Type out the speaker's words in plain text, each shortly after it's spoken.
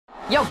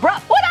Yo, bro,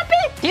 what up, B?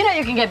 Do you know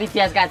you can get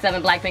BTS,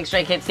 GOT7, Blackpink,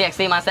 Stray Kids,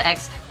 TXT, Monster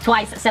X,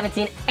 Twice,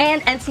 17,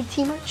 and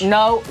NCT merch?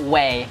 No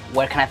way.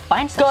 Where can I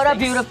find such things? Go to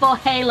Beautiful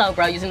Halo,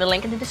 bro, using the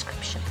link in the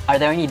description. Are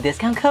there any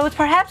discount codes,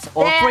 perhaps?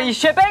 Or free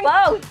shipping?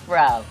 Both,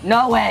 bro.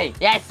 No way.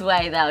 Yes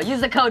way, though.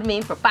 Use the code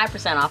MEME for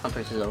 5% off on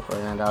purchases over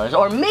 $49,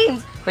 or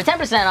MEMES for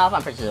 10% off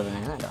on purchases over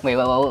 $99. Wait,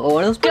 what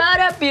are those? Go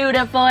to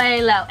Beautiful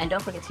Halo. And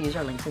don't forget to use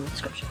our links in the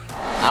description.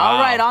 All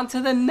right, on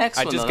to the next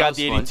one. I just got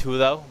the 82,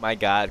 though. My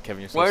God,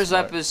 Kevin, you're so Where's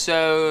smart.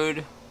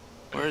 episode...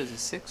 Where is it?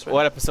 6, right?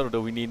 What episode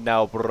do we need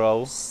now,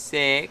 bro?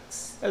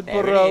 6. There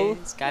bro. it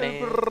is. Got it.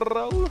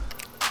 Bro.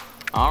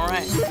 All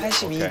right.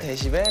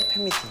 82데시벨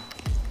팬미팅.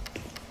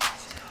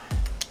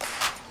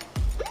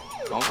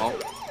 Go.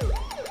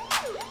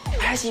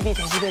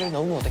 82데시벨을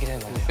넘으면 어떻게 되는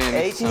건데요? 팬미팅.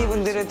 에이티니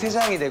분들은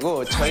퇴장이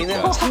되고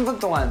저희는 3분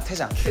동안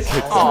퇴장.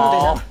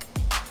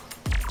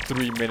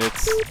 3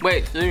 minutes.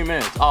 Wait, 3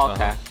 minutes. Oh,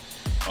 okay.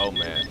 Oh,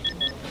 man.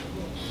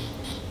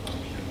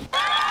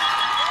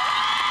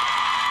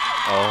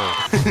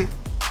 Oh.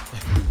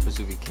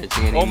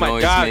 Catching any Oh my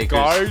noise God, makers.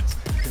 guards.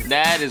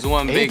 That is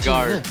one big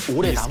guard.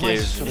 오래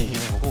남아있을수록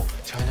이기는 거고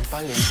저희는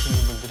빨리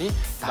에이티니 분들이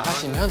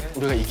나가시면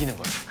우리가 이기는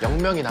거예요.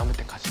 0명이 남을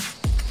때까지.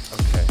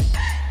 Okay.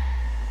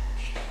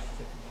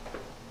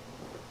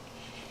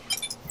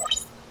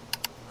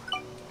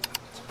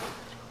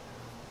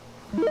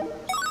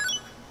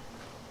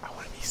 I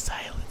want to be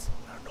silent.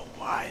 I don't know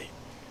why.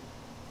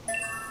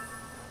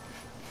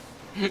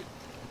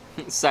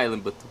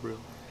 Silent but the real.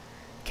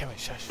 Kevin,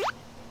 shush.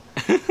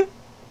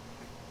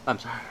 I'm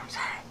sorry.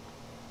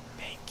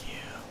 Thank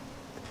you.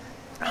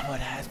 I'm on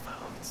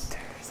headphones.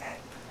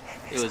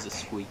 It was a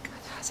squeak.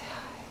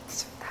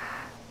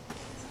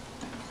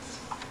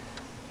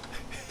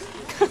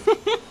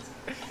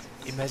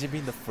 Imagine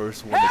being the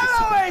first one to get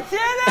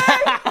sick.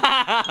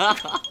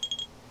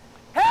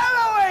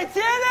 Hello,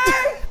 ATEEZ!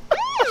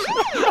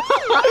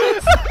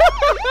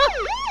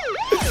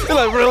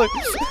 Like, really?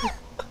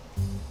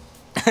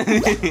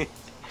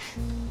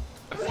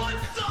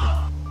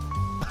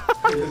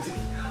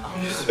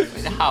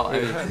 How?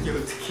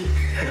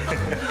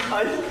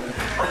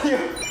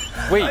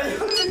 Wait.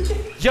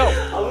 Yo,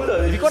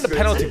 if you go in the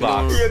penalty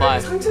box.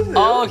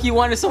 Oh, he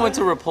wanted someone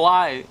to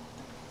reply.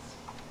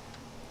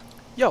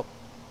 Yo,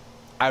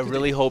 I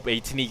really hope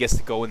ATEEZ gets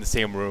to go in the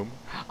same room.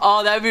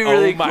 Oh, that'd be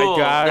really cool. Oh my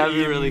God, That'd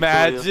be really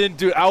imagine,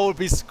 dude, I would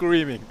be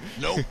screaming.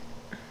 Nope.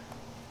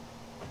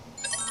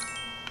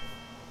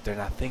 They're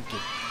not thinking.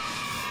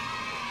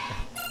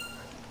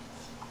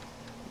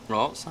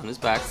 Oh, Sun is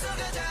back.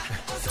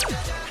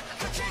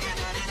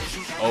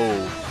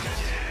 Oh.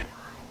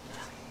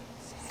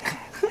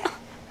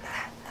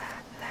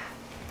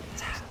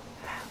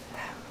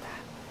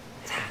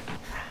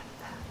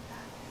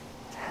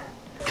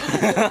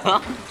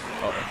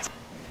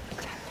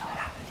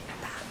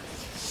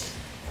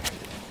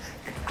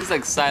 It's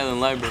like silent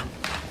library.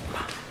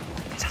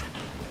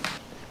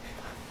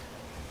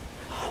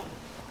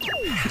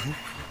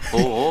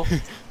 Oh.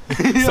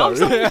 Sorry.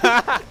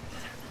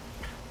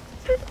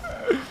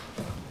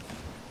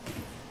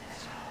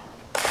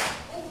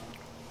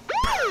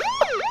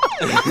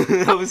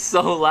 That was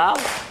so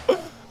loud.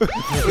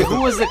 Wait,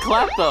 who was the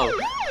clap though?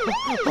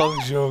 Hong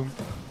Jung.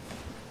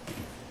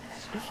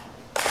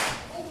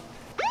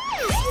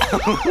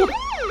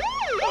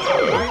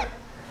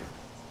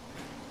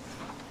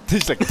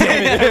 He's like,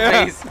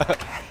 damn it.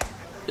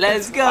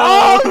 Let's go.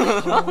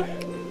 Oh!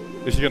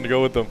 Is she gonna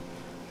go with them?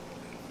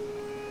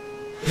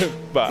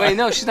 Bye. Wait,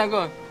 no, she's not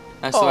going.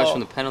 That's the watch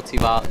from the penalty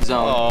zone.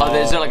 Oh,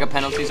 is there like a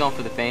penalty zone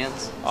for the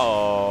fans?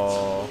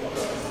 Oh.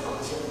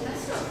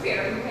 That's not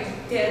fair. You're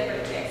like dead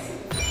right next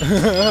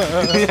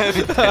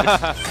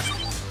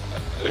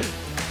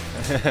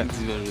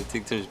to me.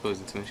 Take turns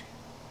posing too much.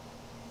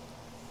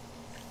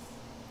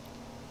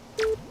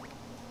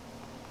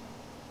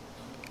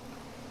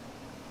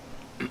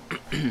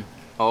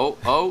 Oh.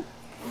 Oh!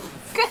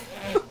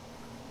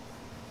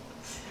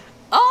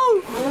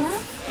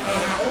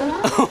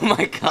 Oh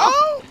my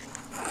God!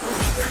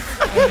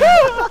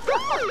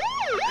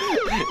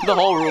 The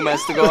whole room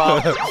has to go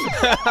out.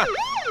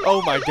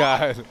 Oh my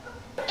God!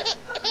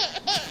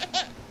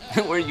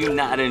 Were you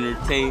not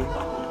entertained?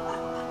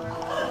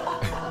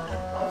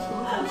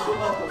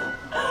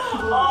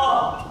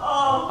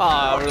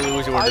 I really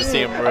wish you were in the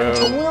same room.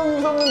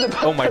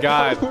 Oh my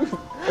God!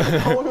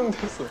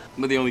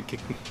 But they only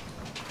kicked me.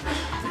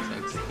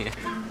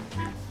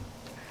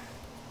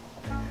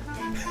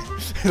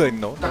 Like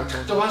no.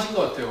 작정하신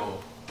것 같아요.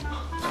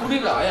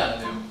 소리를 아예 안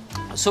내요.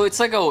 So it's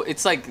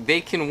like they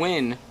can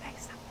win.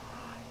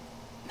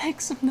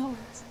 Make some noise.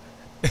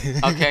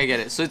 Okay, I get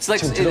it. So it's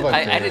like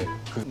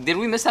did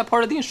we miss that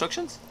part of the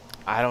instructions?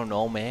 I don't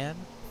know, man.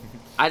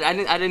 I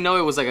didn't know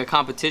it was like a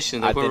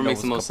competition. Like whoever makes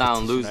the most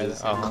sound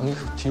loses.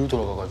 강력 뒤로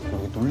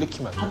돌아가가지고 여기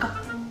놀래키면 안 돼.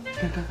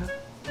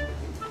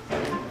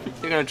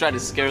 You're gonna try to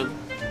scare them.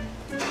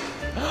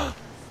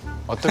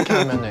 어떻게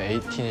하면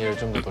에이틴을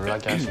좀 더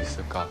놀라게 할 수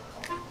있을까?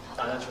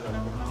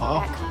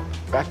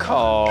 Back.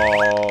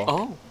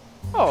 Oh.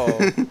 Oh.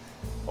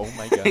 Oh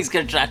my God. He's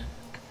gonna try.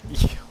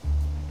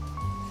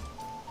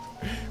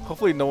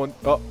 Hopefully no one.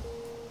 Oh.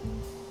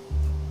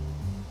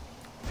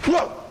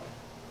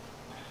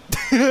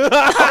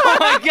 Oh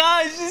my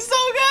gosh, she's so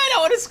good! I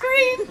want to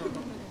scream!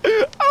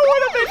 I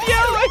would have been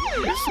yelling!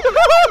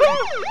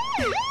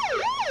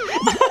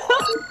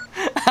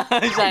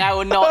 He's like, I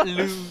will not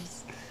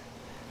lose.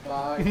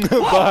 Bye.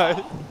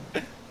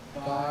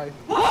 Bye.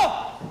 Bye.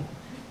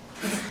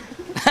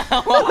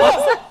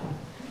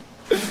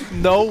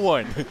 No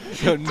one.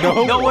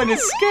 No one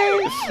is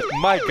scared.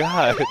 My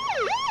God.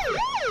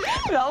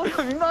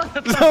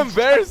 It's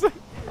embarrassing.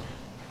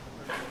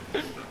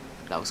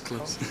 That was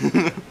close.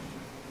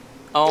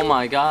 Oh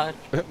my God.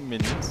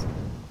 Minions.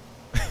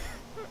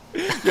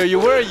 Yo, you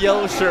wear a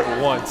yellow shirt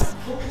once.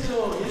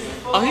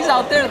 Oh, he's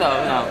out there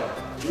though. No.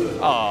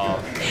 Oh.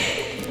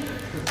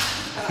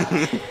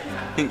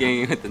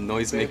 Getting with the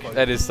noise maker.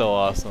 That is so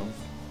awesome.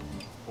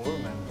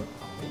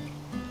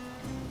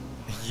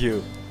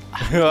 You.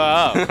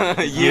 Wow.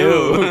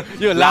 You.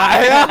 You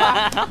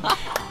liar.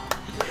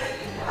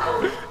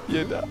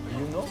 You know.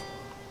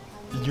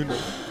 You know.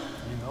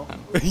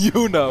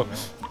 You know.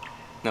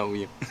 No,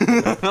 you.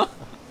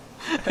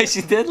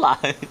 She did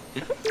lie.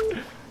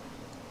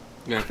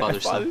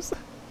 Grandfather's son.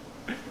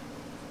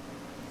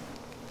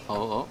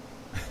 Oh.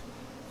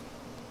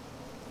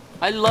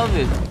 I love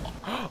it.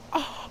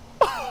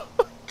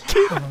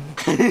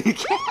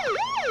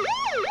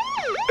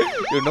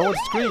 Yo, no one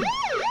scream.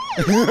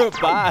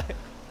 Bye.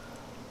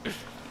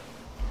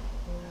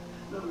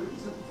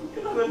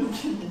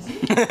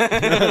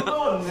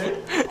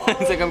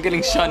 It's like I'm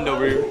getting shunned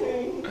over here.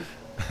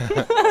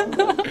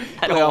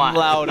 I'm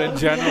loud in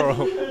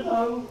general.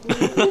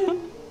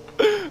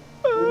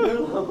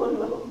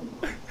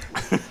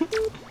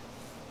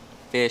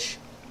 Fish.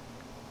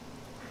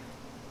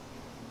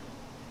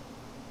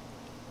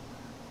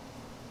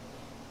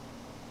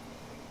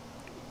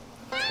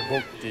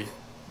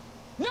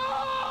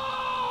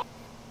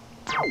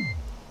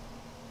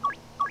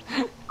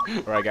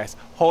 Alright guys,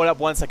 hold up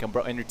 1 second,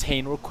 bro.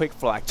 Entertain real quick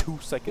for like 2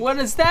 seconds. What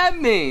does that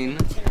mean?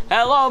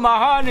 Hello, my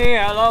honey.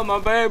 Hello, my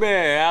baby.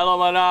 Hello,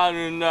 my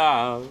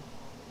na.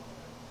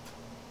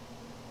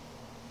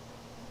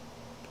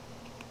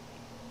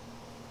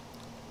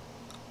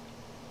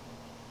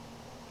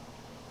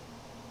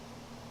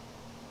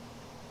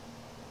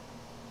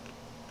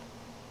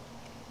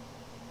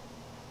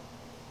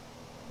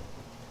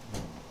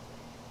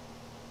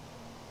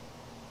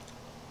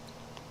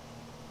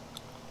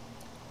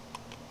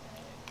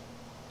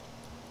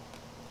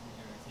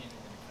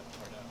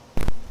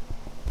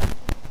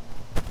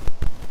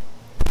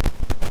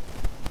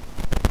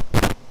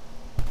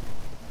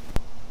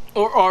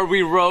 Or are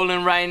we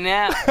rolling right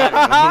now? I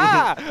don't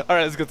know.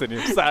 Alright, let's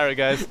continue. Sorry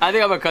guys. I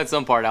think I'm gonna cut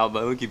some part out,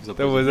 but we'll keep some.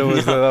 That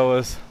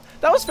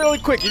was fairly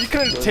quick. You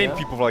could entertain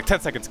people for like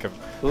 10 seconds, Kevin.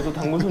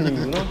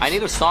 너도 I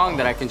need a song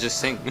that I can just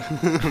sing.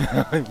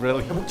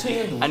 Really?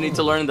 I need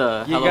to learn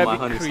the You Hello My gotta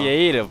Honey be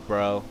creative,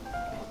 bro.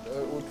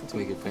 song to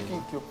make it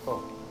famous.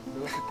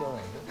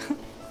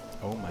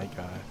 Oh my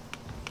God.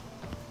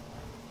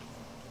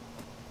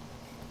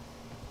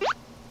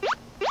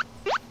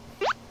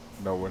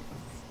 No one.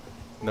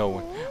 No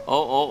one.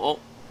 Oh.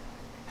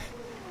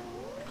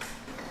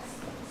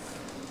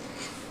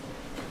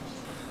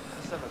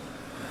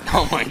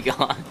 Oh my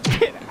God.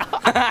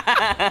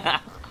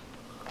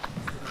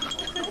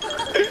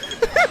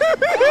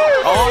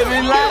 Oh,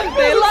 they laughed.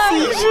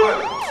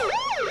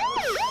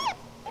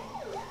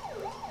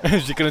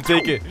 She couldn't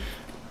take it.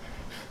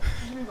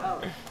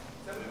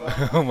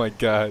 Oh my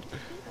God.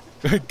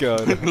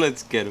 God.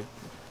 Let's get him.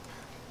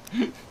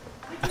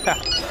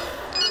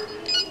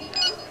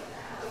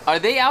 Are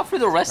they out for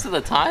the rest of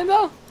the time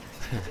though?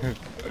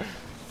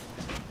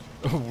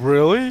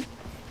 Really?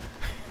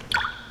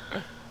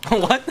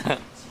 What the?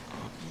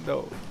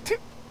 No.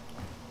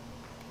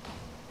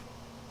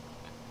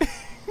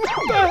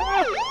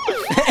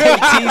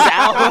 ATEEZ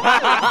out.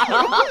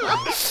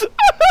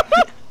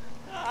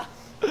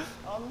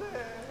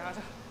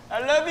 I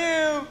love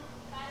you.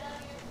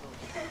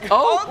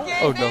 Oh.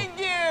 Okay, oh, thank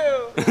you.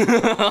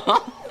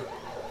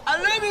 I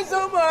love you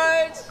so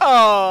much.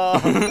 Oh,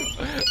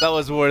 that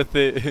was worth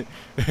it.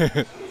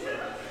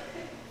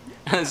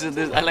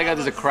 I like how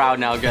there's a crowd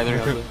now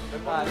gathering.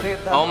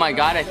 Oh my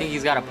God, I think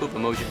he's got a poop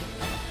emoji.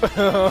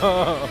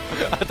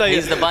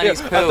 He's the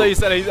bunny's poop. I thought you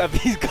said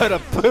he's got a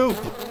poop.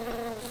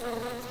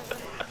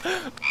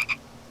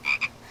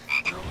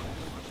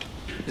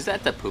 Is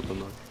that the poop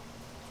emoji?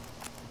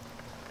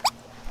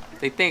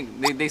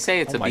 They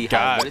say it's a beehive,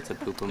 God. but it's a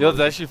poop emoji. Yo, it's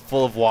actually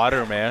full of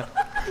water, man.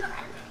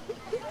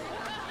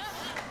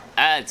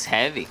 Ah, it's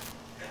heavy.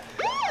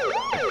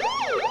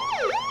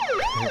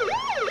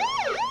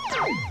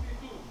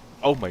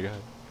 Oh my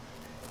God.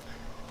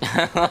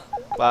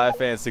 Bye,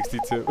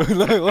 fan62.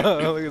 Look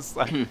at the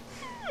side.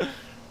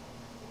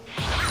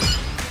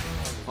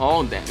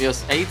 Oh damn!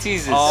 Yes, ATEEZ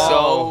is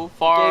so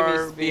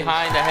far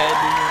behind ahead.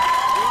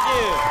 Thank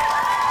you.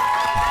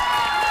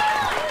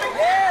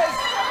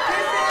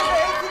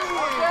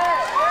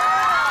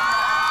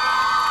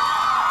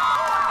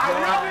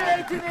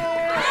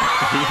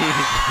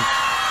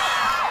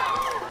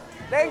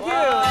 Thank you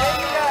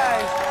guys.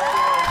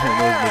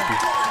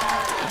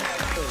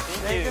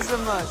 Thank you so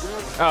much.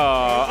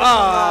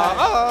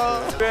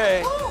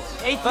 그래.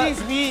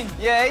 ATEEZ win.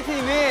 Yeah,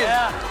 ATEEZ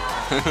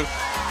win.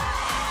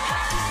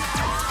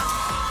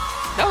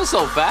 That was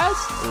so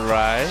fast.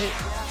 Right.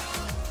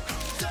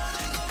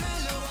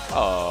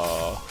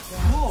 Oh.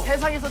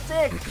 세상에서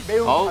제일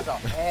매운 Oh, 과자.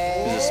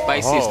 it's the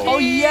spiciest. Oh. Oh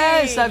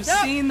yes, I've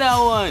seen that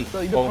one.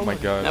 Oh my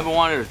god. Never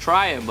wanted to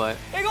try it, but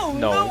이거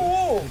No.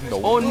 운다고.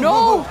 No. oh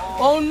no,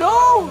 oh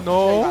no,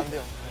 No. 안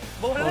돼요.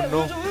 Oh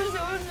no.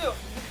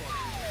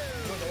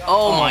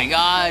 oh my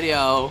god,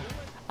 yo,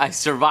 I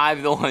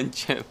survived the one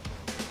chip.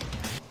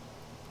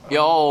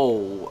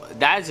 Yo,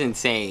 that's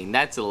insane.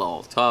 That's a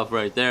little tough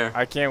right there.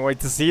 I can't wait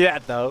to see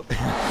that though.